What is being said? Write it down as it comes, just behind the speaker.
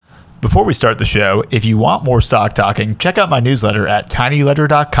Before we start the show, if you want more stock talking, check out my newsletter at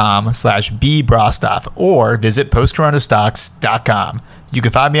tinyletter.com/bbrostov or visit postcoronastocks.com. You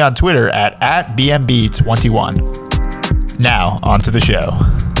can find me on Twitter at BMB21. Now, on to the show.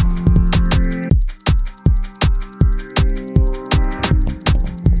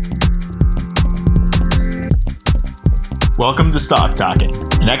 Welcome to Stock Talking,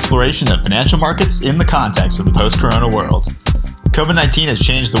 an exploration of financial markets in the context of the post-corona world. COVID-19 has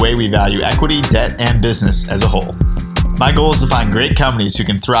changed the way we value equity, debt, and business as a whole. My goal is to find great companies who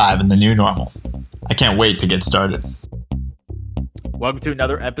can thrive in the new normal. I can't wait to get started. Welcome to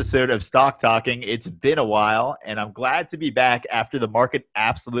another episode of Stock Talking. It's been a while, and I'm glad to be back after the market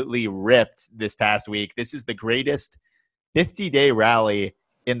absolutely ripped this past week. This is the greatest 50-day rally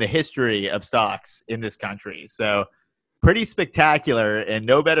in the history of stocks in this country. So pretty spectacular, and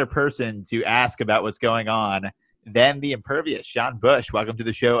no better person to ask about what's going on than the impervious Sean Bush. Welcome to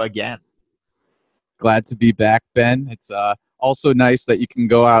the show again. Glad to be back, Ben. It's also nice that you can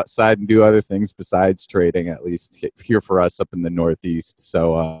go outside and do other things besides trading, at least here for us up in the Northeast.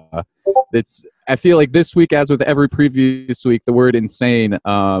 So I feel like this week, as with every previous week, the word insane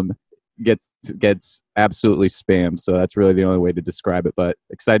gets absolutely spammed. So that's really the only way to describe it, but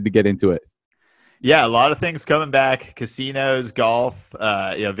excited to get into it. Yeah, a lot of things coming back, casinos, golf,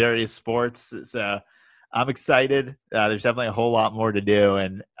 various sports. So I'm excited. There's definitely a whole lot more to do,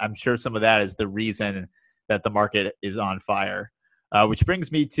 and I'm sure some of that is the reason that the market is on fire, which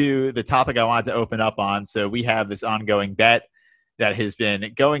brings me to the topic I wanted to open up on. So we have this ongoing bet that has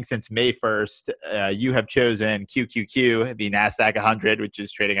been going since May 1st. You have chosen QQQ, the NASDAQ 100, which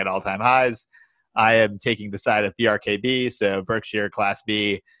is trading at all-time highs. I am taking the side of BRKB, so Berkshire Class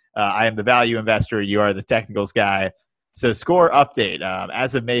B. I am the value investor. You are the technicals guy. So score update.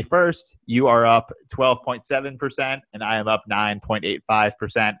 As of May 1st, you are up 12.7% and I am up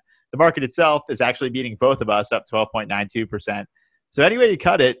 9.85%. The market itself is actually beating both of us, up 12.92%. So anyway you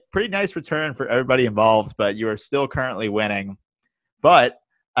cut it, pretty nice return for everybody involved, but you are still currently winning. But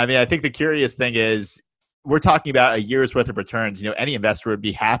I think the curious thing is we're talking about a year's worth of returns. Any investor would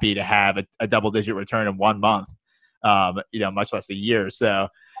be happy to have a double-digit return in 1 month, much less a year. So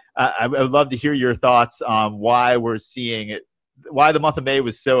I would love to hear your thoughts on why we're seeing it, why the month of May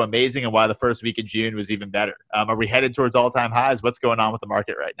was so amazing and why the first week of June was even better. Are we headed towards all-time highs? What's going on with the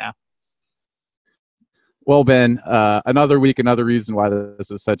market right now? Well, Ben, another week, another reason why this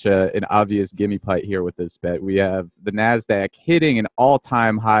is such an obvious gimme pipe here with this bet. We have the NASDAQ hitting an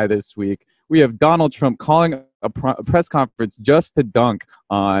all-time high this week. We have Donald Trump calling a press conference just to dunk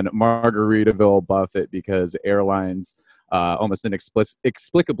on Margaritaville Buffett because airlines almost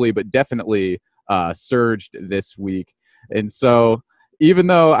inexplicably, but definitely surged this week. And so even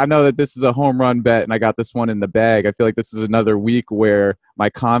though I know that this is a home run bet and I got this one in the bag, I feel like this is another week where my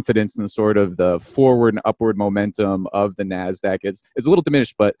confidence in sort of the forward and upward momentum of the NASDAQ is a little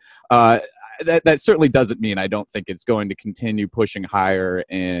diminished, but that certainly doesn't mean I don't think it's going to continue pushing higher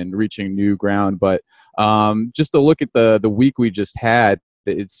and reaching new ground. But just to look at the week we just had,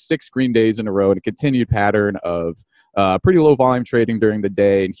 it's 6 green days in a row and a continued pattern of pretty low volume trading during the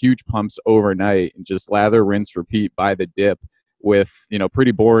day and huge pumps overnight and just lather, rinse, repeat by the dip with,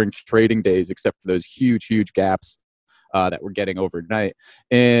 pretty boring trading days except for those huge gaps that we're getting overnight.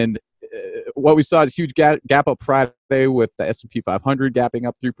 And what we saw is huge gap up Friday with the S&P 500 gapping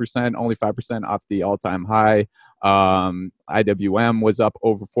up 3%, only 5% off the all-time high. IWM was up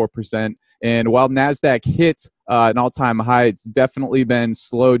over 4%. And while NASDAQ hit an all-time high, it's definitely been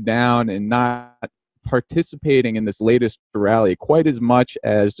slowed down and not participating in this latest rally quite as much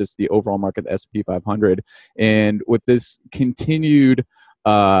as just the overall market, the S&P 500. And with this continued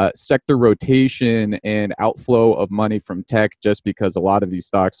sector rotation and outflow of money from tech, just because a lot of these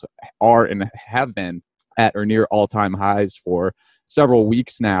stocks are and have been at or near all-time highs for several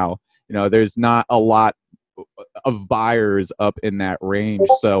weeks now, there's not a lot of buyers up in that range.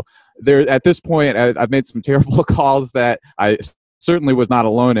 So there, at this point, I've made some terrible calls that I certainly was not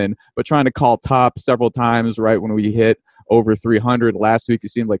alone in, but trying to call top several times right when we hit over 300. Last week, it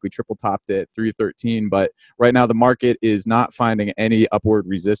seemed like we triple topped at 313, but right now the market is not finding any upward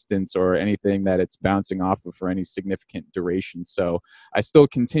resistance or anything that it's bouncing off of for any significant duration. So I still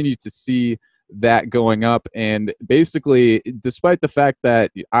continue to see that going up, and basically, despite the fact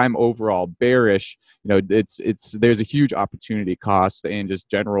that I'm overall bearish, there's a huge opportunity cost and just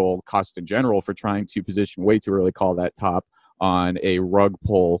general cost in general for trying to position way too early, call that top on a rug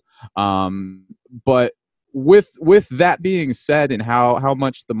pull. But with that being said, and how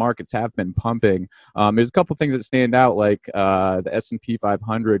much the markets have been pumping, there's a couple things that stand out, like the S&P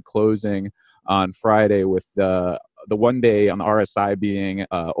 500 closing on Friday with the 1 day on the RSI being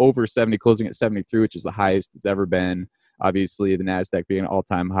over 70, closing at 73, which is the highest it's ever been. Obviously, the NASDAQ being an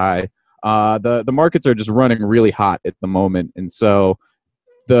all-time high. The markets are just running really hot at the moment. And so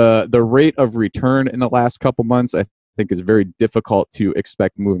the rate of return in the last couple months, I think, is very difficult to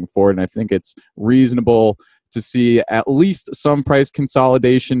expect moving forward. And I think it's reasonable to see at least some price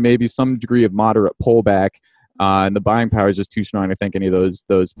consolidation, maybe some degree of moderate pullback. And the buying power is just too strong. I think any of those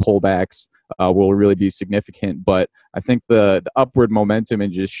pullbacks will really be significant. But I think the upward momentum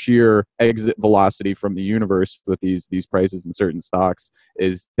and just sheer exit velocity from the universe with these prices in certain stocks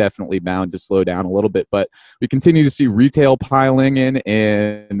is definitely bound to slow down a little bit. But we continue to see retail piling in,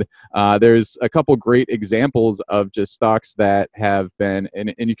 and there's a couple great examples of just stocks that have been,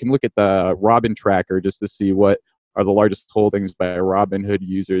 and you can look at the Robin tracker just to see what are the largest holdings by Robinhood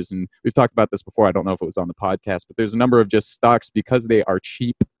users. And we've talked about this before. I don't know if it was on the podcast, but there's a number of just stocks, because they are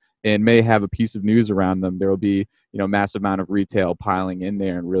cheap and may have a piece of news around them, there will be, massive amount of retail piling in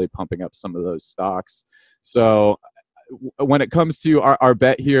there and really pumping up some of those stocks. So when it comes to our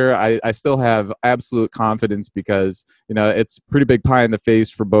bet here, I still have absolute confidence, because it's pretty big pie in the face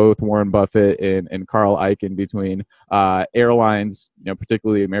for both Warren Buffett and Carl Icahn, between airlines,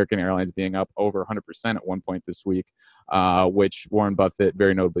 particularly American Airlines being up over 100% at one point this week, which Warren Buffett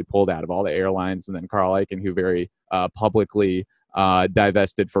very notably pulled out of all the airlines, and then Carl Icahn, who very publicly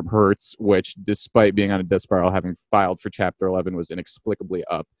divested from Hertz, which, despite being on a death spiral, having filed for Chapter 11, was inexplicably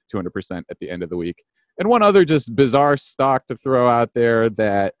up 200% at the end of the week. And one other just bizarre stock to throw out there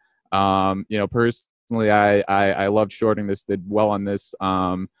that, personally, I loved shorting this, did well on this,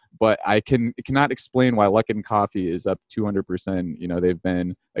 but I cannot explain why Luckin Coffee is up 200%. They've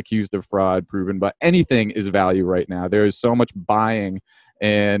been accused of fraud, proven, but anything is value right now. There is so much buying,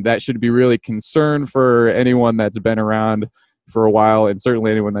 and that should be really concern for anyone that's been around for a while, and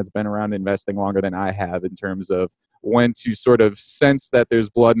certainly anyone that's been around investing longer than I have, in terms of when to sort of sense that there's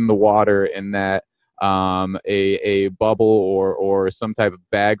blood in the water, and that a bubble or some type of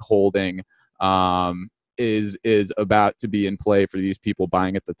bag holding is about to be in play for these people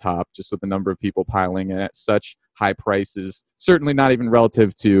buying at the top, just with the number of people piling in at such high prices. Certainly not even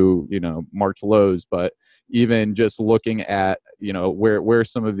relative to March lows, but even just looking at where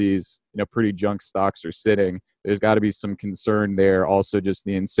some of these pretty junk stocks are sitting, there's got to be some concern there. Also, just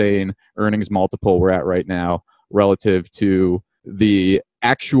the insane earnings multiple we're at right now relative to the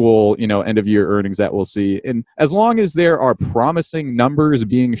actual end of year earnings that we'll see. And as long as there are promising numbers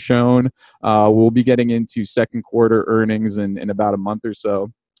being shown, we'll be getting into second quarter earnings in about a month or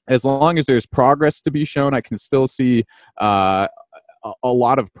so. As long as there's progress to be shown, I can still see a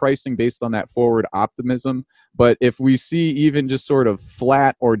lot of pricing based on that forward optimism. But if we see even just sort of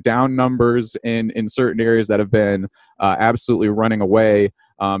flat or down numbers in certain areas that have been absolutely running away,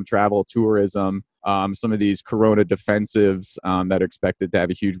 travel, tourism, some of these Corona defensives that are expected to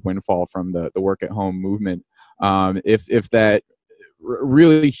have a huge windfall from the work at home movement, if that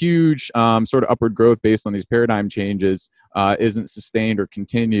really huge sort of upward growth based on these paradigm changes isn't sustained or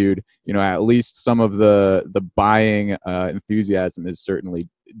continued, at least some of the buying enthusiasm is certainly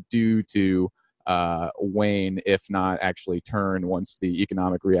due to wane, if not actually turn, once the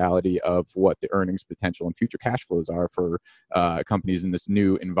economic reality of what the earnings potential and future cash flows are for companies in this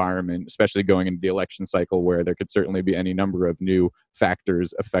new environment, especially going into the election cycle, where there could certainly be any number of new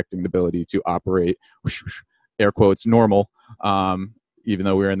factors affecting the ability to operate, air quotes, normal, even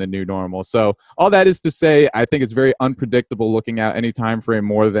though we're in the new normal. So all that is to say, I think it's very unpredictable looking at any time frame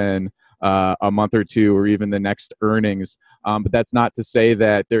more than a month or two, or even the next earnings. But that's not to say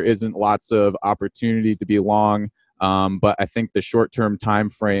that there isn't lots of opportunity to be long. But I think the short-term time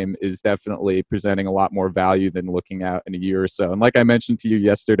frame is definitely presenting a lot more value than looking out in a year or so. And like I mentioned to you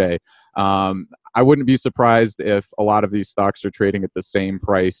yesterday, I wouldn't be surprised if a lot of these stocks are trading at the same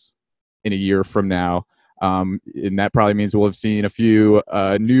price in a year from now. And that probably means we'll have seen a few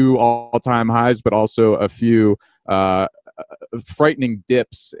new all-time highs, but also a few frightening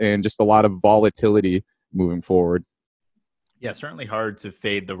dips and just a lot of volatility moving forward. Yeah, certainly hard to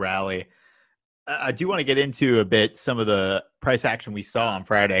fade the rally. I do want to get into a bit some of the price action we saw on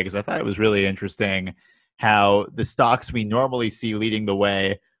Friday, because I thought it was really interesting how the stocks we normally see leading the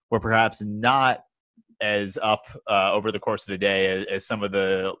way were perhaps not as up over the course of the day as some of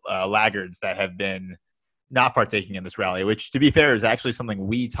the laggards that have been not partaking in this rally, which, to be fair, is actually something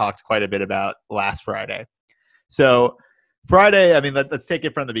we talked quite a bit about last Friday. So Friday, I mean, let's take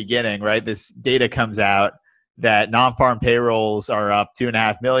it from the beginning, right? This data comes out that non-farm payrolls are up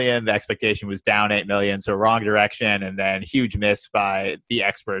 2.5 million. The expectation was down 8 million, so wrong direction, and then huge miss by the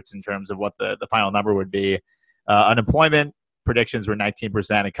experts in terms of what the final number would be. Unemployment predictions were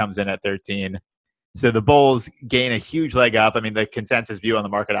 19%. It comes in at 13. So the bulls gain a huge leg up. I mean, the consensus view on the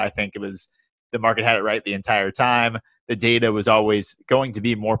market, I think it was the market had it right the entire time. The data was always going to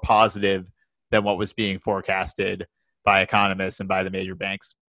be more positive than what was being forecasted by economists and by the major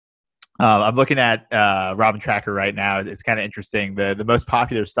banks. I'm looking at Robin Tracker right now. It's kind of interesting. The most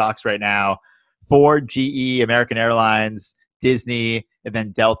popular stocks right now: Ford, GE, American Airlines, Disney, and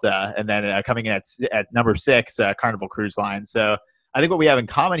then Delta, and then coming in at number 6, Carnival Cruise Line. So I think what we have in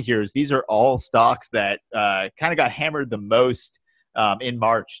common here is these are all stocks that kind of got hammered the most in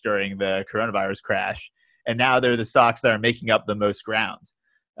March during the coronavirus crash, and now they're the stocks that are making up the most ground.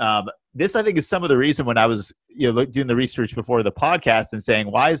 This, I think, is some of the reason when I was doing the research before the podcast and saying,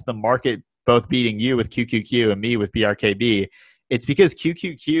 why is the market both beating you with QQQ and me with BRKB? It's because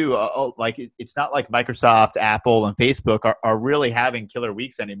QQQ, it's not like Microsoft, Apple, and Facebook are really having killer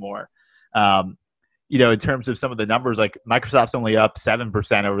weeks anymore. In terms of some of the numbers, like Microsoft's only up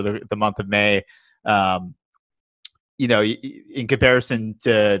 7% over the month of May. In comparison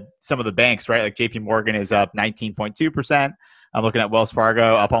to some of the banks, right? Like JP Morgan is up 19.2%. I'm looking at Wells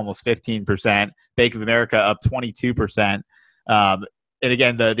Fargo up almost 15%. Bank of America up 22%. And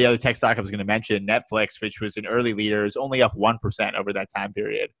again, the other tech stock I was going to mention, Netflix, which was an early leader, is only up 1% over that time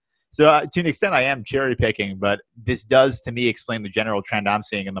period. So to an extent, I am cherry picking, but this does, to me, explain the general trend I'm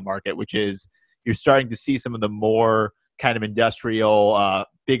seeing in the market, which is you're starting to see some of the more kind of industrial,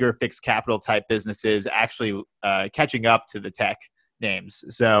 bigger fixed capital type businesses actually catching up to the tech names.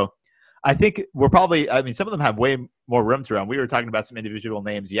 So I think some of them have way more room to run. We were talking about some individual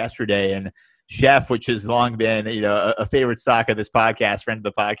names yesterday, and Chef, which has long been, a favorite stock of this podcast, friend of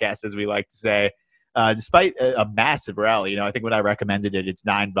the podcast, as we like to say, despite a massive rally. I think when I recommended it, it's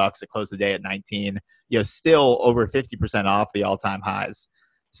 $9. It closed the day at 19, still over 50% off the all-time highs.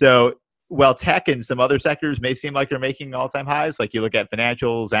 So while tech and some other sectors may seem like they're making all-time highs, like you look at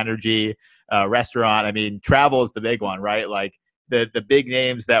financials, energy, restaurant, I mean, travel is the big one, right? Like the big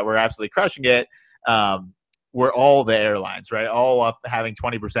names that were absolutely crushing it were all the airlines, right? All up, having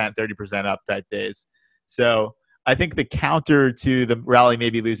 20%, 30% up type days. So I think the counter to the rally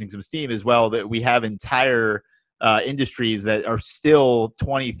maybe losing some steam as well, that we have entire industries that are still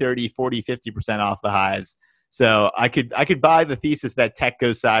 20, 30, 40, 50% off the highs. So I could buy the thesis that tech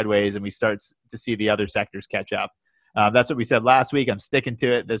goes sideways and we start to see the other sectors catch up. That's what we said last week. I'm sticking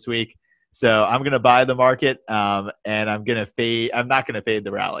to it this week. So I'm going to buy the market, and I'm going to fade. I'm not going to fade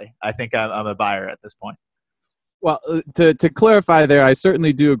the rally. I think I'm a buyer at this point. Well, to clarify there, I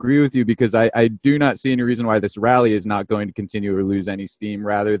certainly do agree with you, because I do not see any reason why this rally is not going to continue or lose any steam,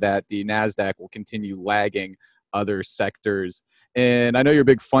 rather that the NASDAQ will continue lagging other sectors. And I know you're a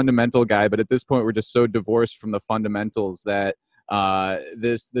big fundamental guy, but at this point, we're just so divorced from the fundamentals that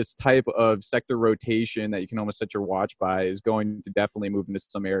this type of sector rotation that you can almost set your watch by is going to definitely move into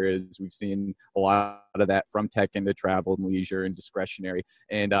some areas. We've seen a lot of that from tech into travel and leisure and discretionary.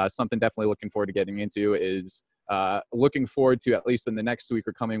 And something definitely looking forward to getting into is looking forward to, at least in the next week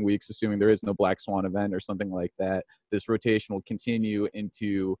or coming weeks, assuming there is no black swan event or something like that, this rotation will continue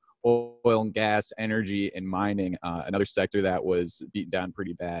into oil and gas, energy, and mining, another sector that was beaten down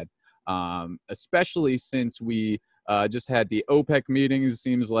pretty bad, especially since we just had the OPEC meetings.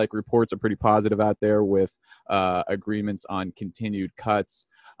 Seems like reports are pretty positive out there with agreements on continued cuts.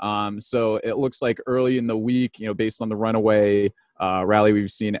 So it looks like early in the week, based on the runaway rally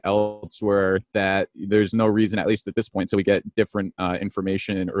we've seen elsewhere, that there's no reason, at least at this point, so we get different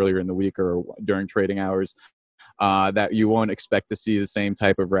information earlier in the week or during trading hours, that you won't expect to see the same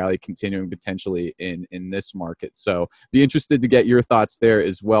type of rally continuing potentially in this market. So be interested to get your thoughts there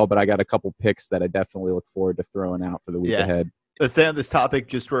as well. But I got a couple picks that I definitely look forward to throwing out for the week ahead. Let's stay on this topic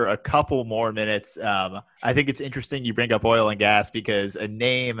just for a couple more minutes. I think it's interesting you bring up oil and gas, because a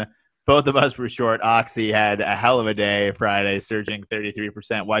name both of us were short. Oxy had a hell of a day Friday, surging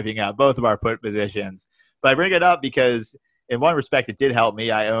 33%, wiping out both of our put positions. But I bring it up because in one respect, it did help me.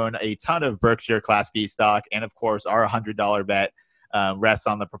 I own a ton of Berkshire Class B stock, and of course, our $100 bet rests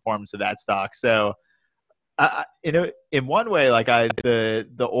on the performance of that stock. So, in one way, like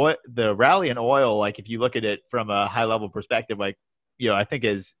the rally in oil, like if you look at it from a high level perspective, like I think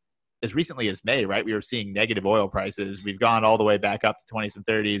as recently as May, right, we were seeing negative oil prices. We've gone all the way back up to 20s and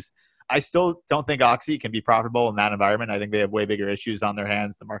 30s. I still don't think Oxy can be profitable in that environment. I think they have way bigger issues on their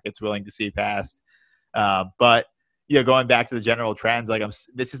hands. The market's willing to see past, but. Going back to the general trends, like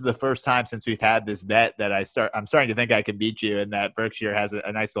this is the first time since we've had this bet that I'm starting to think I can beat you, and that Berkshire has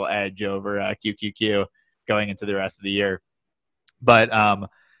a nice little edge over QQQ going into the rest of the year. But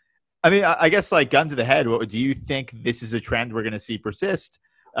I guess like gun to the head, do you think this is a trend we're going to see persist,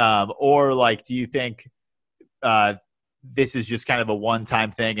 or like do you think this is just kind of a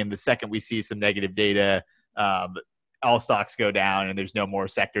one-time thing, and the second we see some negative data, all stocks go down and there's no more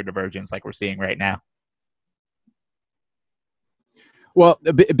sector divergence like we're seeing right now? Well,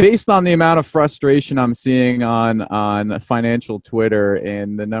 based on the amount of frustration I'm seeing on financial Twitter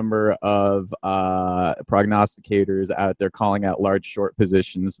and the number of prognosticators out there calling out large short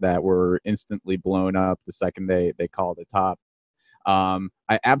positions that were instantly blown up the second they called the top,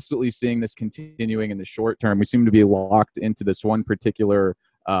 I absolutely seeing this continuing in the short term. We seem to be locked into this one particular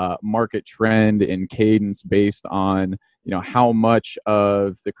market trend and cadence based on how much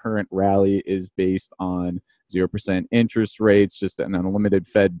of the current rally is based on 0% interest rates, just an unlimited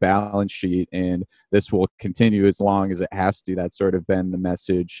Fed balance sheet, and this will continue as long as it has to. That's sort of been the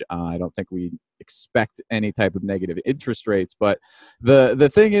message. I don't think we expect any type of negative interest rates, but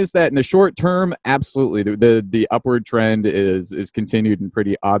the thing is that in the short term, absolutely, the upward trend is continued and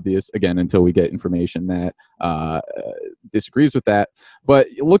pretty obvious, again, until we get information that disagrees with that. But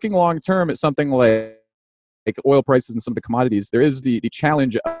looking long term at something like oil prices and some of the commodities, there is the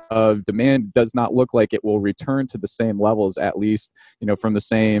challenge of demand does not look like it will return to the same levels, at least from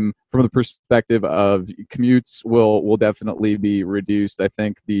the perspective of commutes will definitely be reduced. I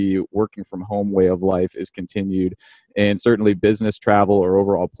think the working from home way of life is continued, and certainly business travel or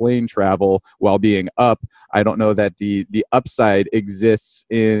overall plane travel, while being up, I don't know that the upside exists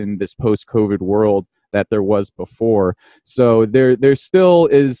in this post-COVID world that there was before. So there still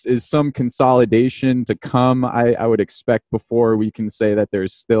is some consolidation to come, I would expect, before we can say that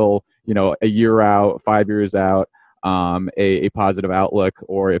there's still, a year out, 5 years out, a positive outlook,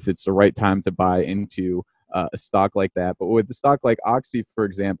 or if it's the right time to buy into a stock like that. But with the stock like Oxy, for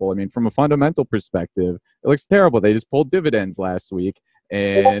example, I mean, from a fundamental perspective, it looks terrible. They just pulled dividends last week.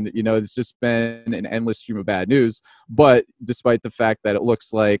 And, it's just been an endless stream of bad news. But despite the fact that it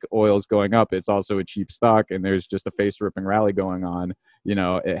looks like oil is going up, it's also a cheap stock, and there's just a face-ripping rally going on.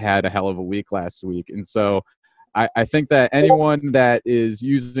 It had a hell of a week last week. And so I think that anyone that is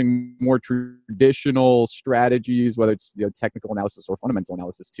using more traditional strategies, whether it's technical analysis or fundamental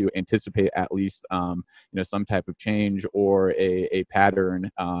analysis, to anticipate at least some type of change or a pattern,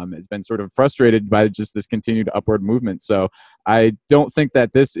 has been sort of frustrated by just this continued upward movement. So I don't think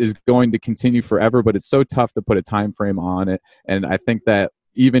that this is going to continue forever, but it's so tough to put a time frame on it. And I think that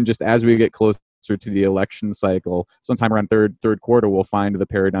even just as we get closer to the election cycle, sometime around third quarter, we'll find the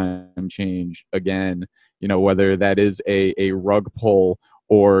paradigm change again, whether that is a rug pull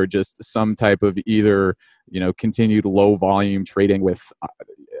or just some type of either, continued low volume trading with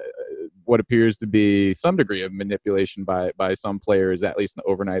what appears to be some degree of manipulation by some players, at least in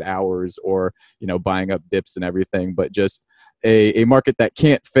the overnight hours, or, buying up dips and everything, but just a market that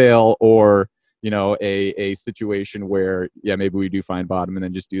can't fail, or, a situation where, maybe we do find bottom and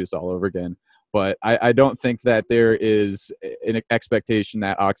then just do this all over again. But I don't think that there is an expectation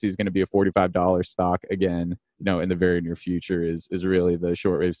that Oxy is going to be a $45 stock again, in the very near future is really the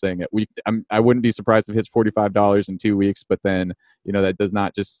short way of saying it. I wouldn't be surprised if it hits $45 in 2 weeks, but then, that does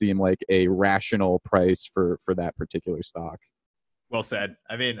not just seem like a rational price for that particular stock. Well said.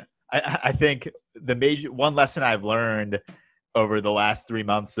 I mean, I think the major one lesson I've learned over the last 3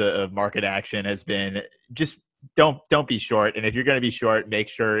 months of market action has been just don't be short. And if you're going to be short, make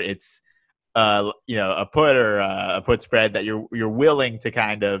sure it's a put or a put spread that you're willing to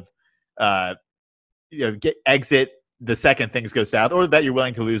kind of exit the second things go south, or that you're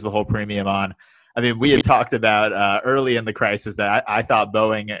willing to lose the whole premium on. I mean, we had talked about early in the crisis that I thought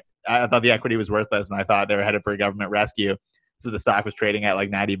Boeing, I thought the equity was worthless, and I thought they were headed for a government rescue. So the stock was trading at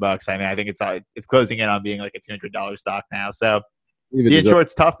like $90. I mean, I think it's closing in on being like a $200 stock now. So being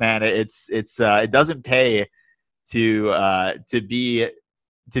short's tough, man. It doesn't pay to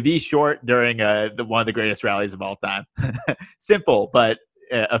be short during one of the greatest rallies of all time. Simple, but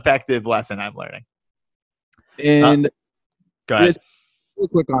effective lesson I'm learning. And go ahead. Real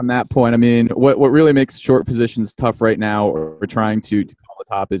quick on that point, I mean, what really makes short positions tough right now, or trying to call the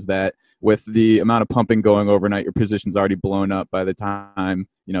top, is that with the amount of pumping going overnight, your position's already blown up by the time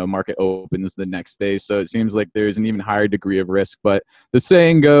market opens the next day. So it seems like there's an even higher degree of risk. But the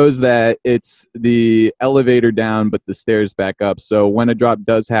saying goes that it's the elevator down, but the stairs back up. So when a drop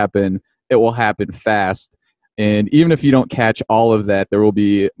does happen, it will happen fast. And even if you don't catch all of that, there will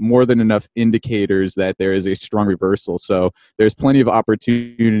be more than enough indicators that there is a strong reversal. So there's plenty of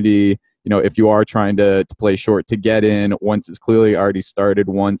opportunity, if you are trying to play short, to get in once it's clearly already started,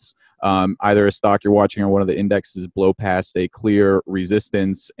 once either a stock you're watching or one of the indexes blow past a clear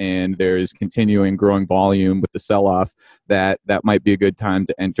resistance and there's continuing growing volume with the sell-off, that might be a good time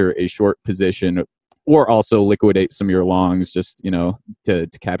to enter a short position. or also liquidate some of your longs just, to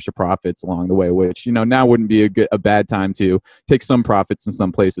capture profits along the way, which, now wouldn't be a bad time to take some profits in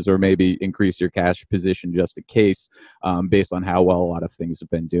some places, or maybe increase your cash position just in case, based on how well a lot of things have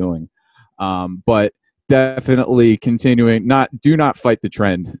been doing. But definitely continuing, do not fight the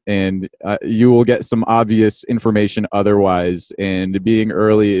trend, and you will get some obvious information otherwise, and being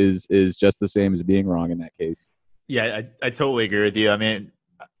early is just the same as being wrong in that case. Yeah, I totally agree with you. I mean,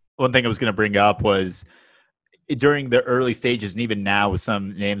 one thing I was going to bring up was during the early stages, and even now with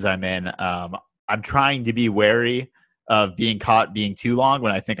some names I'm in, I'm trying to be wary of being caught being too long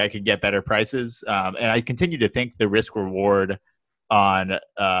when I think I could get better prices. And I continue to think the risk reward on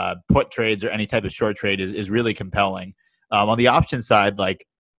put trades or any type of short trade is really compelling. On the option side, like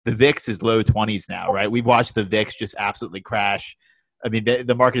the VIX is low 20s now, right? We've watched the VIX just absolutely crash. I mean,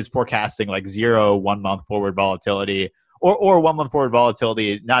 the market is forecasting like 0 1 month forward volatility, or 1 month forward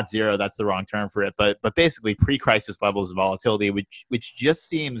volatility, not zero. That's the wrong term for it, but basically pre-crisis levels of volatility, which just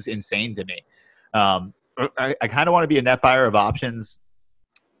seems insane to me. I kind of want to be a net buyer of options.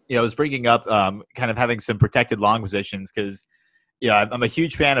 I was bringing up kind of having some protected long positions because I'm a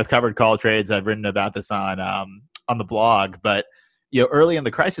huge fan of covered call trades. I've written about this on the blog, but early in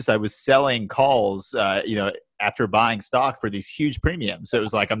the crisis, I was selling calls, after buying stock for these huge premiums. So it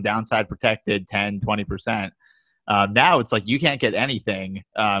was like I'm downside protected 10, 20%. Now it's like you can't get anything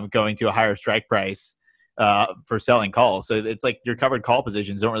going to a higher strike price for selling calls. So it's like your covered call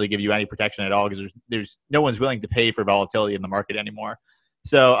positions don't really give you any protection at all because there's no one's willing to pay for volatility in the market anymore.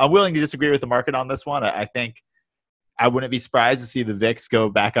 So I'm willing to disagree with the market on this one. I think I wouldn't be surprised to see the VIX go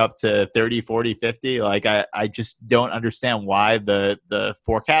back up to 30, 40, 50. Like I just don't understand why the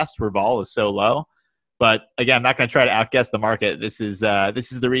forecast for vol is so low. But again, I'm not going to try to outguess the market. This is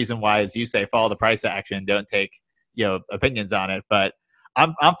the reason why, as you say, follow the price action. Don't take opinions on it. But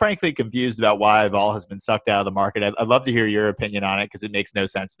I'm frankly confused about why vol has been sucked out of the market. I'd love to hear your opinion on it because it makes no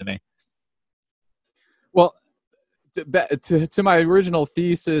sense to me. Well, to my original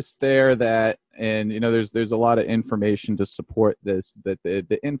thesis there, that, and there's a lot of information to support this, that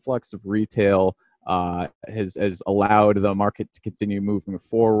the influx of retail has allowed the market to continue moving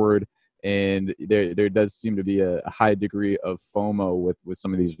forward. And there does seem to be a high degree of FOMO with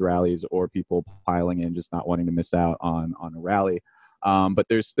some of these rallies, or people piling in, just not wanting to miss out on a rally. But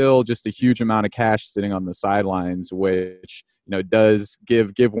there's still just a huge amount of cash sitting on the sidelines, which does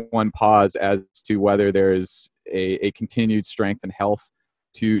give one pause as to whether there's a continued strength and health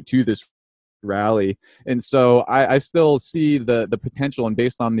to this rally. And so I still see the potential, and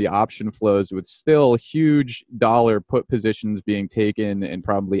based on the option flows, with still huge dollar put positions being taken and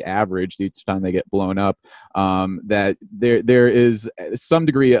probably averaged each time they get blown up, that there is some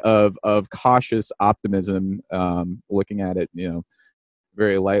degree of cautious optimism, looking at it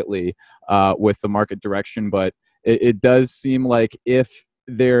very lightly, with the market direction. But it does seem like if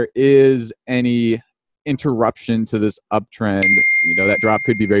there is any interruption to this uptrend, that drop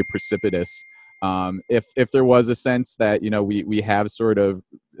could be very precipitous. If there was a sense that we have sort of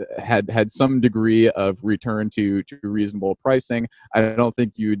had some degree of return to reasonable pricing, I don't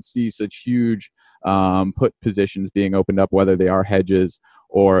think you'd see such huge put positions being opened up, whether they are hedges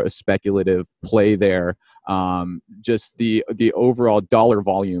or a speculative play there. Just the overall dollar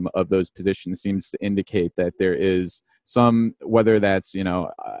volume of those positions seems to indicate that there is some, whether that's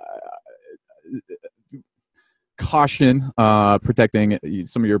caution, protecting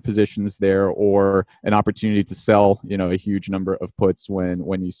some of your positions there, or an opportunity to sell a huge number of puts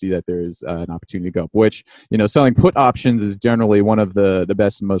when you see that there's an opportunity to go up, which selling put options is generally one of the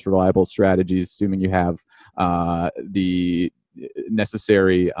best and most reliable strategies, assuming you have the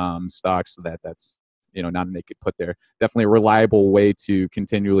necessary stocks, that's not a naked put there. Definitely a reliable way to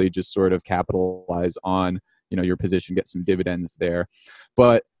continually just sort of capitalize on your position, get some dividends there.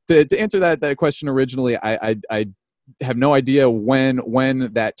 But to answer that question originally, I have no idea when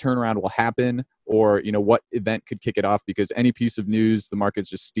that turnaround will happen, or what event could kick it off, because any piece of news the market's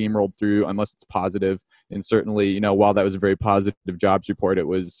just steamrolled through unless it's positive. And certainly, while that was a very positive jobs report, it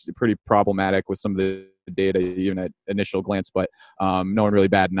was pretty problematic with some of the data, even at initial glance. But no one really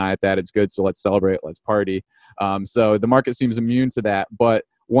batted an eye at that. It's good, so let's celebrate, let's party. So the market seems immune to that. But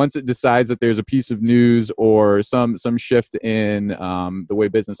once it decides that there's a piece of news or some shift in the way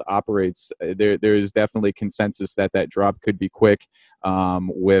business operates, there is definitely consensus that drop could be quick,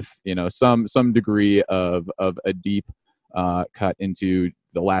 with some degree of a deep cut into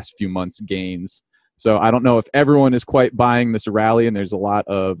the last few months' gains. So I don't know if everyone is quite buying this rally, and there's a lot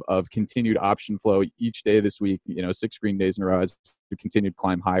of continued option flow each day this week. 6 green days in a row as we continue to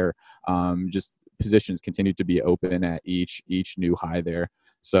climb higher. Just positions continue to be open at each new high there.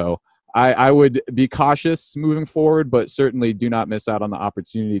 So I would be cautious moving forward, but certainly do not miss out on the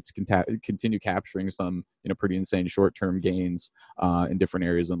opportunity to continue capturing some, pretty insane short-term gains in different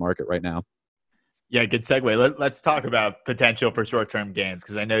areas of the market right now. Yeah, good segue. Let's talk about potential for short-term gains,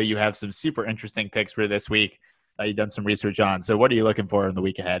 because I know you have some super interesting picks for this week that you've done some research on. So what are you looking for in the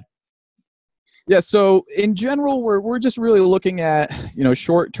week ahead? Yeah, so in general, we're just really looking at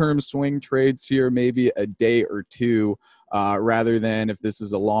short-term swing trades here, maybe a day or two, rather than if this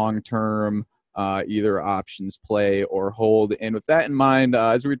is a long-term either options play or hold. And with that in mind,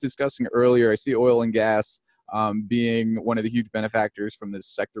 as we were discussing earlier, I see oil and gas being one of the huge benefactors from this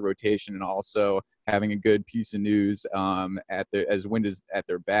sector rotation, and also having a good piece of news as wind is at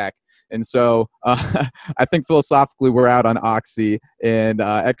their back. And so I think philosophically we're out on Oxy, and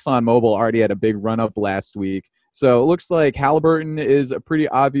ExxonMobil already had a big run up last week. So it looks like Halliburton is a pretty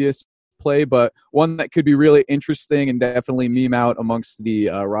obvious play, but one that could be really interesting and definitely meme out amongst the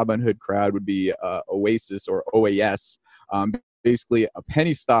Robinhood crowd would be Oasis, or OAS. Basically a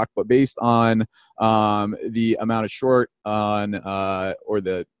penny stock, but based on the amount of short on or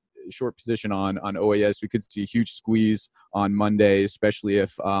the short position on OAS, we could see a huge squeeze on Monday, especially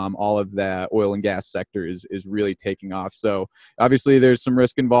if all of that oil and gas sector is really taking off. So obviously there's some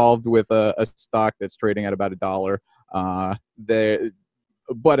risk involved with a stock that's trading at about $1.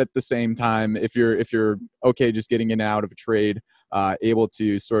 But at the same time, if you're okay just getting in and out of a trade, able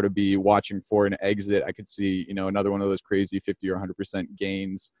to sort of be watching for an exit, I could see another one of those crazy 50 or 100%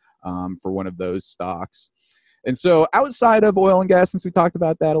 gains for one of those stocks. And so outside of oil and gas, since we talked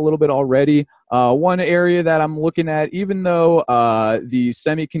about that a little bit already, one area that I'm looking at, even though the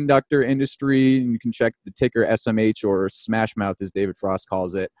semiconductor industry, and you can check the ticker SMH, or Smash Mouth as David Frost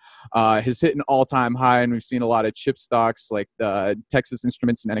calls it, has hit an all-time high, and we've seen a lot of chip stocks like Texas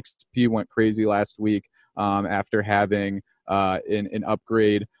Instruments and NXP went crazy last week after having an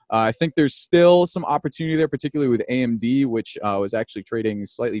upgrade. I think there's still some opportunity there, particularly with AMD, which was actually trading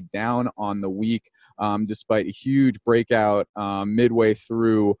slightly down on the week, despite a huge breakout midway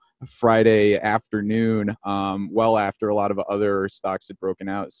through Friday afternoon, well after a lot of other stocks had broken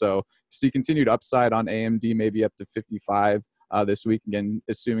out. So see continued upside on AMD, maybe up to 55 this week, again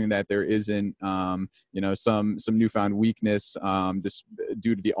assuming that there isn't some newfound weakness just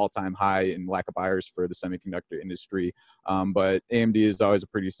due to the all-time high and lack of buyers for the semiconductor industry. But AMD is always a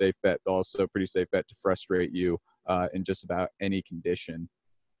pretty safe bet, also a pretty safe bet to frustrate you in just about any condition.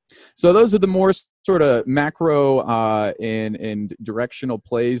 So those are the more sort of macro and directional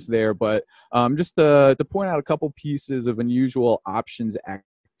plays there. But just to point out a couple pieces of unusual options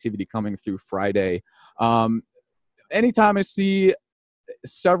activity coming through Friday. Anytime I see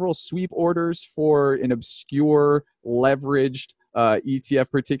several sweep orders for an obscure leveraged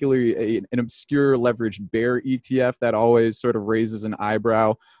ETF, particularly an obscure leveraged bear ETF, that always sort of raises an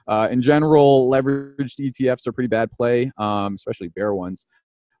eyebrow. In general, leveraged ETFs are pretty bad play, especially bear ones.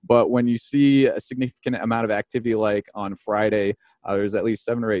 But when you see a significant amount of activity like on Friday, there's at least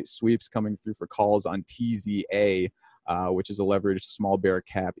 7 or 8 sweeps coming through for calls on TZA, which is a leveraged small bear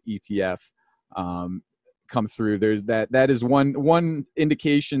cap ETF. Come through. There's that is one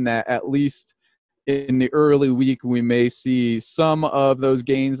indication that at least in the early week we may see some of those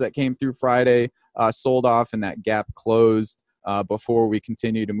gains that came through Friday sold off and that gap closed before we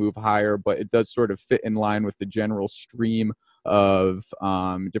continue to move higher. But it does sort of fit in line with the general stream of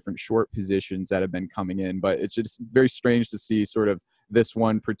different short positions that have been coming in. But it's just very strange to see sort of this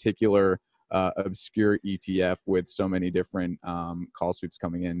one particular obscure ETF with so many different call sweeps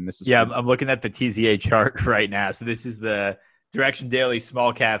coming in. This is I'm looking at the TZA chart right now. So this is the Direction Daily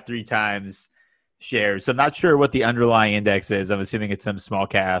small cap 3 times shares. So I'm not sure what the underlying index is. I'm assuming it's some small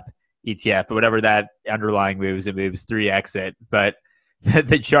cap ETF, but whatever that underlying moves, it moves 3x it. But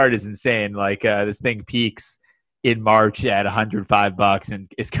the chart is insane. Like this thing peaks in March at $105 and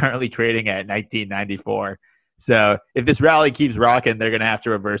is currently trading at $19.94. So if this rally keeps rocking, they're going to have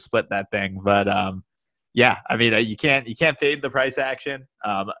to reverse split that thing. But yeah, I mean, you can't fade the price action.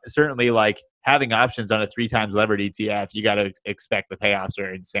 Certainly, like having options on a 3 times levered ETF, you got to expect the payoffs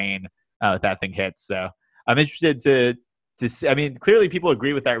are insane if that thing hits. So I'm interested to see. I mean, clearly people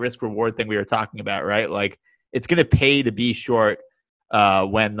agree with that risk reward thing we were talking about, right? Like it's going to pay to be short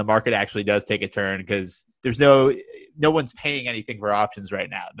when the market actually does take a turn, because there's no one's paying anything for options right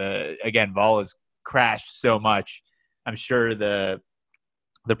now. Again, vol has crashed so much. I'm sure the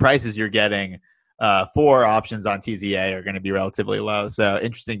prices you're getting for options on TZA are going to be relatively low. So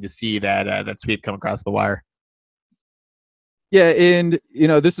interesting to see that sweep come across the wire. Yeah, and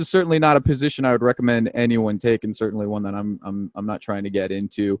this is certainly not a position I would recommend anyone take, and certainly one that I'm not trying to get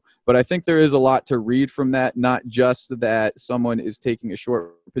into. But I think there is a lot to read from that. Not just that someone is taking a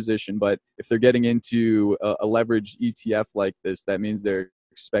short position, but if they're getting into a leveraged ETF like this, that means they're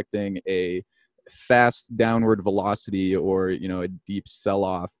expecting a fast downward velocity or a deep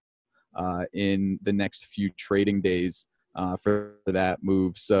sell-off in the next few trading days for that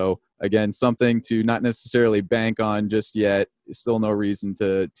move. So again, something to not necessarily bank on just yet. Still no reason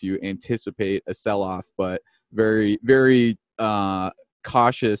to anticipate a sell-off, but very, very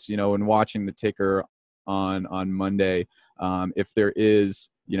cautious, when watching the ticker on Monday. If there is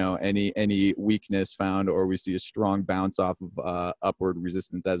any weakness found, or we see a strong bounce off of upward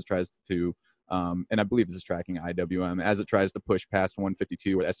resistance as it tries to and I believe this is tracking IWM as it tries to push past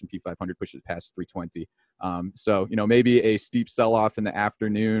 152, or S&P 500 pushes past 320. So maybe a steep sell-off in the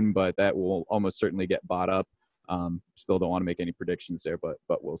afternoon, but that will almost certainly get bought up. Still don't want to make any predictions there, but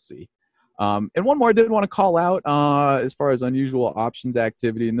we'll see. And one more I did want to call out as far as unusual options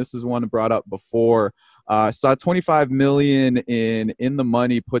activity, and this is one brought up before. Saw 25 million in the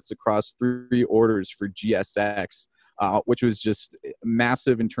money puts across 3 orders for GSX. Which was just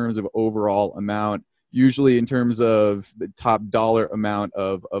massive in terms of overall amount. Usually in terms of the top dollar amount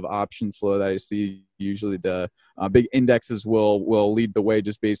of options flow that I see, usually the big indexes will lead the way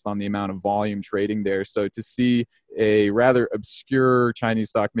just based on the amount of volume trading there. So to see a rather obscure Chinese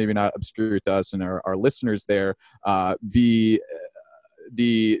stock, maybe not obscure to us and our listeners there, be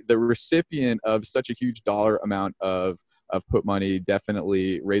the recipient of such a huge dollar amount of put money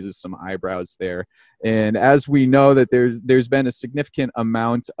definitely raises some eyebrows there. And as we know that there's been a significant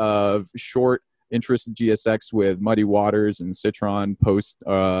amount of short interest in GSX with Muddy Waters and Citron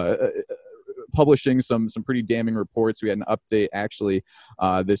publishing some pretty damning reports. We had an update actually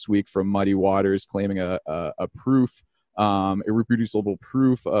this week from Muddy Waters claiming a proof, a reproducible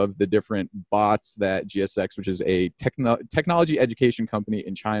proof of the different bots that GSX, which is a technology education company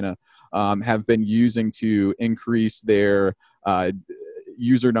in China, have been using to increase their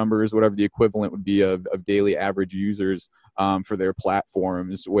user numbers, whatever the equivalent would be of daily average users for their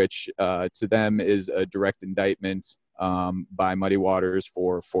platforms, which to them is a direct indictment by Muddy Waters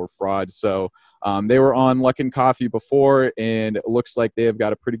for fraud. So they were on Luckin Coffee before, and it looks like they have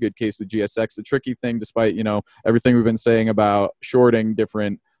got a pretty good case with GSX. The tricky thing, despite everything we've been saying about shorting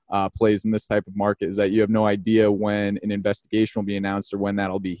different plays in this type of market, is that you have no idea when an investigation will be announced or when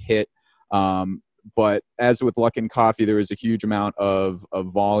that'll be hit. But as with Luckin Coffee, there was a huge amount of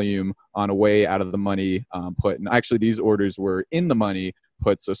volume on a way out of the money put. And actually, these orders were in the money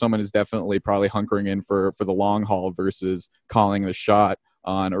put. So someone is definitely probably hunkering in for the long haul versus calling the shot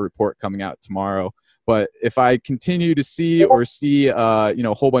on a report coming out tomorrow. But if I continue to see a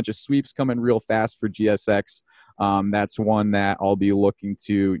whole bunch of sweeps coming real fast for GSX, that's one that I'll be looking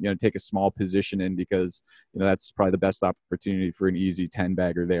to take a small position in, because that's probably the best opportunity for an easy 10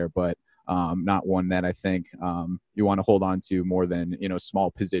 bagger there. But not one that I think you want to hold on to more than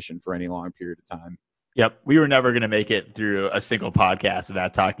small position for any long period of time. Yep, we were never going to make it through a single podcast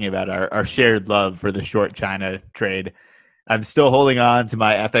without talking about our shared love for the short China trade. I'm still holding on to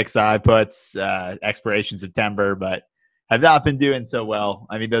my FXI puts, expiration September, but have not been doing so well.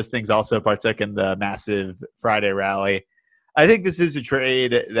 I mean, those things also partook in the massive Friday rally. I think this is a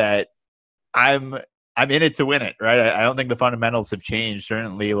trade that I'm in it to win it, right? I don't think the fundamentals have changed.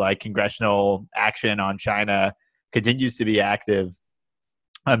 Certainly, like, congressional action on China continues to be active.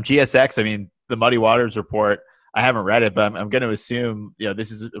 GSX, I mean, the Muddy Waters report, I haven't read it, but I'm going to assume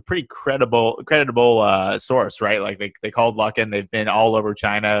this is a pretty creditable source, right? Like they called Luckin. They've been all over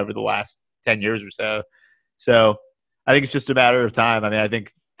China over the last 10 years or so. So I think it's just a matter of time. I mean, I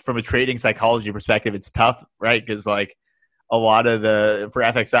think from a trading psychology perspective, it's tough, right? Because like a lot of for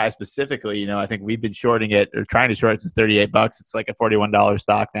FXI specifically, I think we've been shorting it or trying to short it since $38. It's like a $41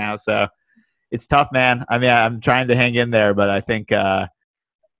 stock now. So it's tough, man. I mean, I'm trying to hang in there, but I think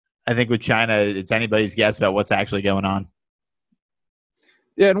with China, it's anybody's guess about what's actually going on.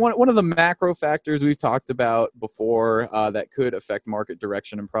 Yeah, and one of the macro factors we've talked about before that could affect market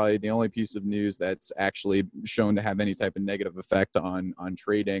direction, and probably the only piece of news that's actually shown to have any type of negative effect on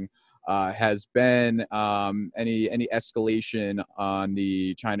trading, has been any escalation on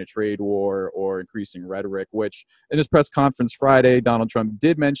the China trade war or increasing rhetoric, which in his press conference Friday, Donald Trump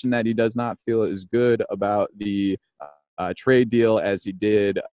did mention that he does not feel as good about the trade deal as he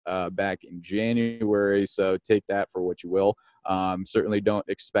did back in January. So take that for what you will. Certainly don't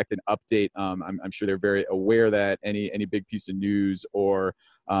expect an update. I'm sure they're very aware that any big piece of news or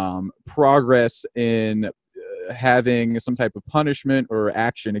progress in having some type of punishment or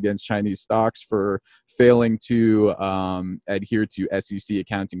action against Chinese stocks for failing to adhere to SEC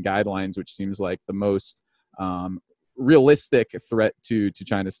accounting guidelines, which seems like the most realistic threat to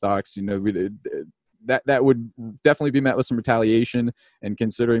China stocks. That would definitely be met with some retaliation. And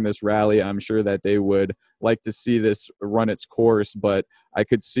considering this rally, I'm sure that they would like to see this run its course. But I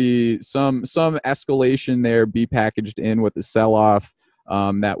could see some escalation there be packaged in with the sell-off.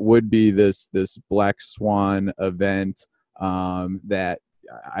 That would be this black swan event that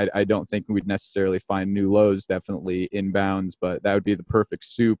I don't think we'd necessarily find new lows, definitely inbounds, but that would be the perfect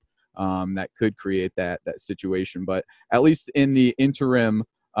soup that could create that situation. But at least in the interim,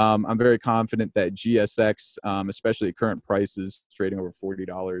 I'm very confident that GSX, especially at current prices, trading over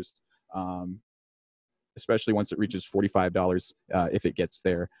 $40, especially once it reaches $45, if it gets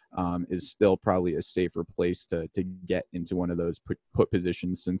there, is still probably a safer place to get into one of those put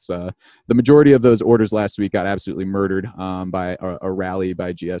positions, since the majority of those orders last week got absolutely murdered by a rally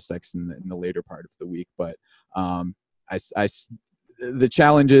by GSX in the later part of the week. But the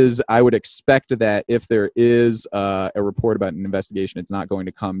challenge is, I would expect that if there is a report about an investigation, it's not going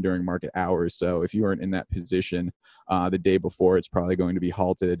to come during market hours. So if you weren't in that position the day before, it's probably going to be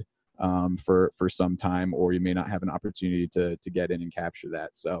halted for some time, or you may not have an opportunity to get in and capture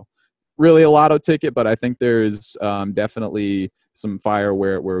that. So really a lotto ticket, but I think there's definitely some fire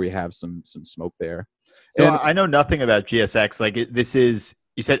where we have some smoke there. So And I know nothing about GSX. Like, this is,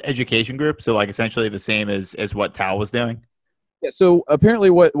 you said education group, so like essentially the same as what Tao was doing. yeah, so apparently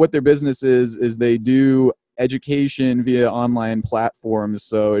what their business is they do education via online platforms.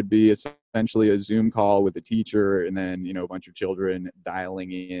 So it'd be essentially a Zoom call with a teacher and then, a bunch of children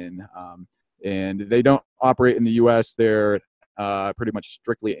dialing in. And they don't operate in the US. They're pretty much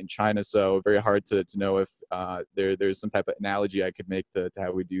strictly in China. So very hard to know if there's some type of analogy I could make to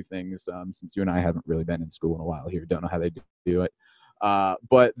how we do things, since you and I haven't really been in school in a while here. Don't know how they do it.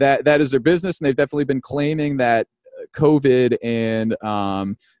 But that is their business. And they've definitely been claiming that COVID and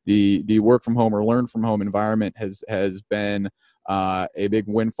the work from home or learn from home environment has been a big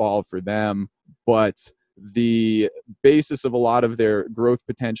windfall for them. But the basis of a lot of their growth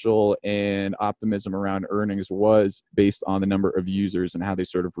potential and optimism around earnings was based on the number of users, and how they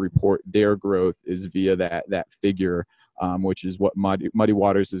sort of report their growth is via that figure, which is what Muddy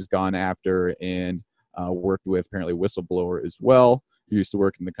Waters has gone after and worked with, apparently, Whistleblower as well, who used to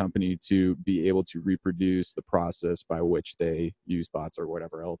work in the company, to be able to reproduce the process by which they use bots or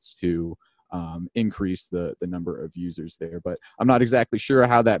whatever else to increase the number of users there. But I'm not exactly sure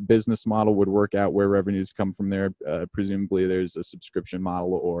how that business model would work out, where revenues come from there. Presumably there's a subscription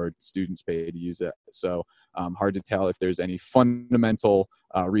model or students pay to use it. So hard to tell if there's any fundamental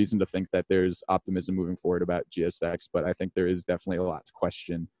reason to think that there's optimism moving forward about GSX, but I think there is definitely a lot to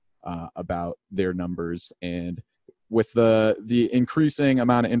question about their numbers. And with the increasing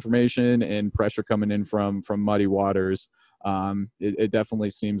amount of information and pressure coming in from Muddy Waters, it definitely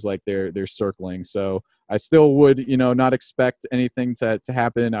seems like they're circling. So I still would, not expect anything to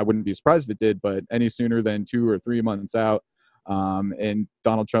happen. I wouldn't be surprised if it did, but any sooner than 2 or 3 months out, and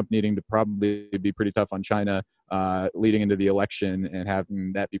Donald Trump needing to probably be pretty tough on China leading into the election and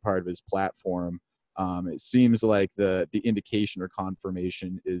having that be part of his platform. It seems like the indication or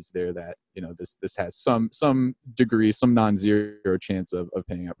confirmation is there that this has some degree, some non-zero chance of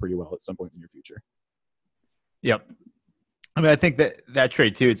paying out pretty well at some point in your future. Yep. I mean, I think that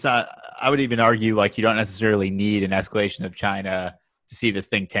trade too, it's not, I would even argue like you don't necessarily need an escalation of China to see this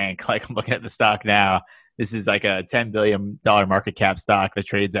thing tank. Like, I'm looking at the stock now. This is like a $10 billion market cap stock that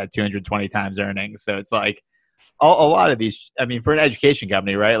trades at 220 times earnings. So it's like a lot of these, I mean, for an education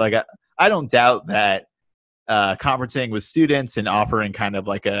company, right? Like, I don't doubt that conferencing with students and offering kind of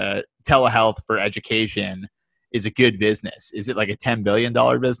like a telehealth for education is a good business. Is it like a $10 billion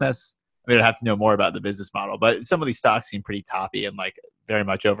business? I mean, I'd have to know more about the business model, but some of these stocks seem pretty toppy and like very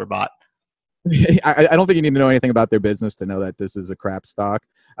much overbought. I don't think you need to know anything about their business to know that this is a crap stock.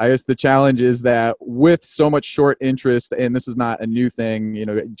 I guess the challenge is that with so much short interest, and this is not a new thing,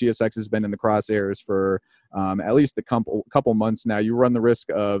 GSX has been in the crosshairs for at least a couple months now. You run the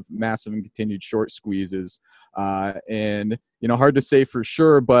risk of massive and continued short squeezes. And, hard to say for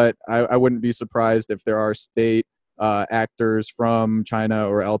sure, but I wouldn't be surprised if there are state actors from China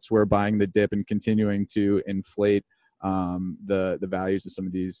or elsewhere buying the dip and continuing to inflate the values of some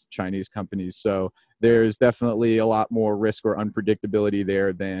of these Chinese companies. So there's definitely a lot more risk or unpredictability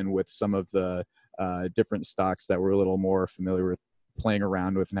there than with some of the different stocks that we're a little more familiar with playing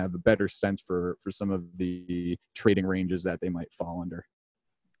around with and have a better sense for some of the trading ranges that they might fall under.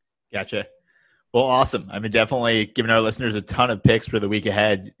 Gotcha. Well, awesome. I mean, definitely giving our listeners a ton of picks for the week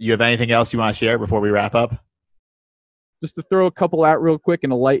ahead. You have anything else you want to share before we wrap up? just to throw a couple out real quick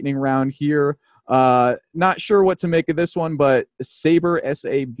in a lightning round here. Not sure what to make of this one, but Sabre,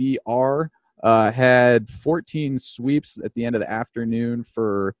 SABR, had 14 sweeps at the end of the afternoon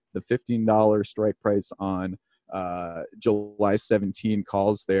for the $15 strike price on July 17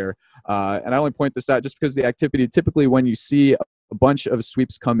 calls there. And I only point this out just because the activity, typically when you see a bunch of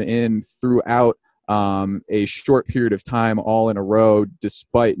sweeps come in throughout a short period of time all in a row,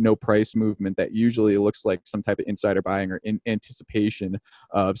 despite no price movement, that usually looks like some type of insider buying or in anticipation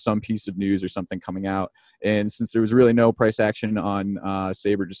of some piece of news or something coming out. And since there was really no price action on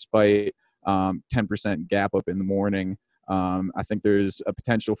Sabre, despite 10% gap up in the morning, I think there's a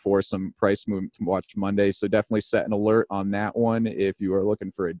potential for some price movement to watch Monday. So definitely set an alert on that one if you are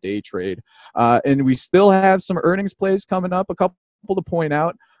looking for a day trade. And we still have some earnings plays coming up, a couple to point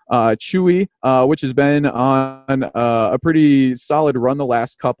out. Chewy, which has been on a pretty solid run the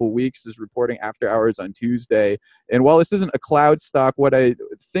last couple weeks, is reporting after hours on Tuesday. And while this isn't a cloud stock, what I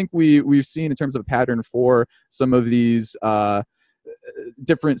think we've seen in terms of a pattern for some of these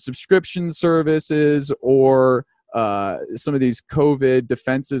different subscription services or some of these COVID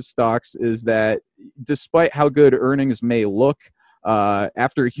defensive stocks is that despite how good earnings may look,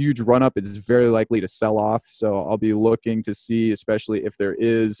 after a huge run-up, it's very likely to sell off. So I'll be looking to see, especially if there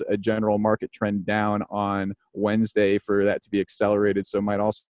is a general market trend down on Wednesday, for that to be accelerated. So it might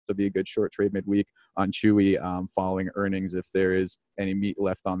also be a good short trade midweek on Chewy following earnings if there is any meat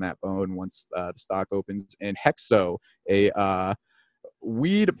left on that bone once the stock opens. And Hexo, a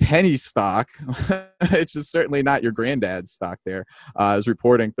weed penny stock, which is certainly not your granddad's stock there, is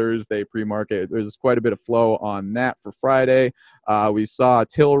reporting Thursday pre-market. There's quite a bit of flow on that for Friday. We saw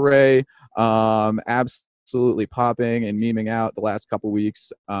Tilray absolutely popping and memeing out the last couple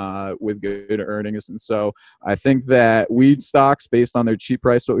weeks with good earnings. And so I think that weed stocks, based on their cheap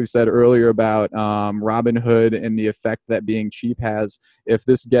price, what we said earlier about Robinhood and the effect that being cheap has, if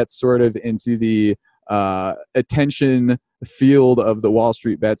this gets sort of into the attention field of the Wall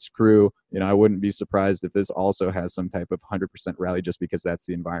Street Bets crew, I wouldn't be surprised if this also has some type of 100% rally, just because that's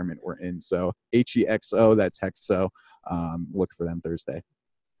the environment we're in. So HEXO, that's Hexo. Look for them Thursday.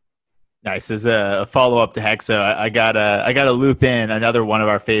 Nice. As a follow-up to Hexo, I gotta loop in another one of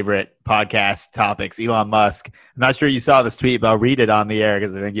our favorite podcast topics, Elon Musk. I'm not sure you saw this tweet, but I'll read it on the air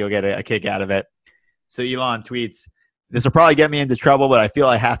because I think you'll get a kick out of it. So Elon tweets, "This will probably get me into trouble, but I feel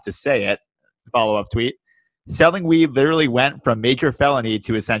I have to say it." Follow-up tweet: "Selling weed literally went from major felony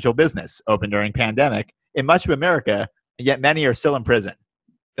to essential business, open during pandemic, in much of America, and yet many are still in prison.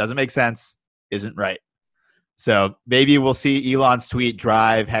 Doesn't make sense, isn't right." So maybe we'll see Elon's tweet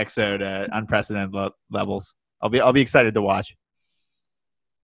drive Hexo to unprecedented levels. I'll be excited to watch.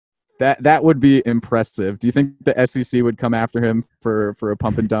 That would be impressive. Do you think the SEC would come after him for a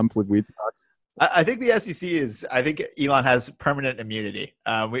pump and dump with weed stocks? I think the SEC I think Elon has permanent immunity.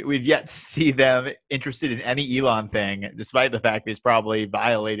 We've yet to see them interested in any Elon thing, despite the fact that he's probably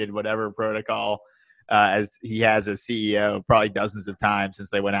violated whatever protocol as he has as CEO probably dozens of times since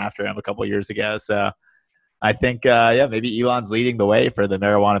they went after him a couple of years ago. So I think, maybe Elon's leading the way for the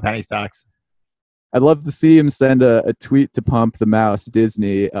marijuana penny stocks. I'd love to see him send a tweet to Pump the Mouse,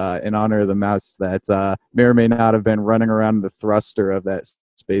 Disney, in honor of the mouse that may or may not have been running around the thruster of that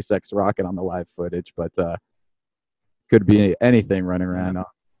SpaceX rocket on the live footage, but could be anything running around.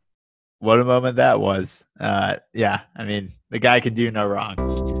 What a moment that was. I mean, the guy can do no wrong.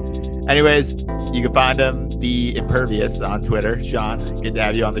 Anyways, you can find him, The Impervious, on Twitter. Sean, good to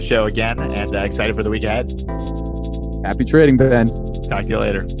have you on the show again, and excited for the week ahead. Happy trading, Ben. Talk to you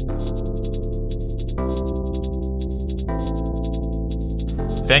later.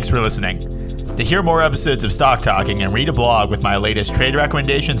 Thanks for listening. To hear more episodes of Stock Talking and read a blog with my latest trade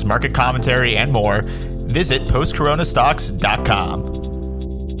recommendations, market commentary, and more, visit postcoronastocks.com.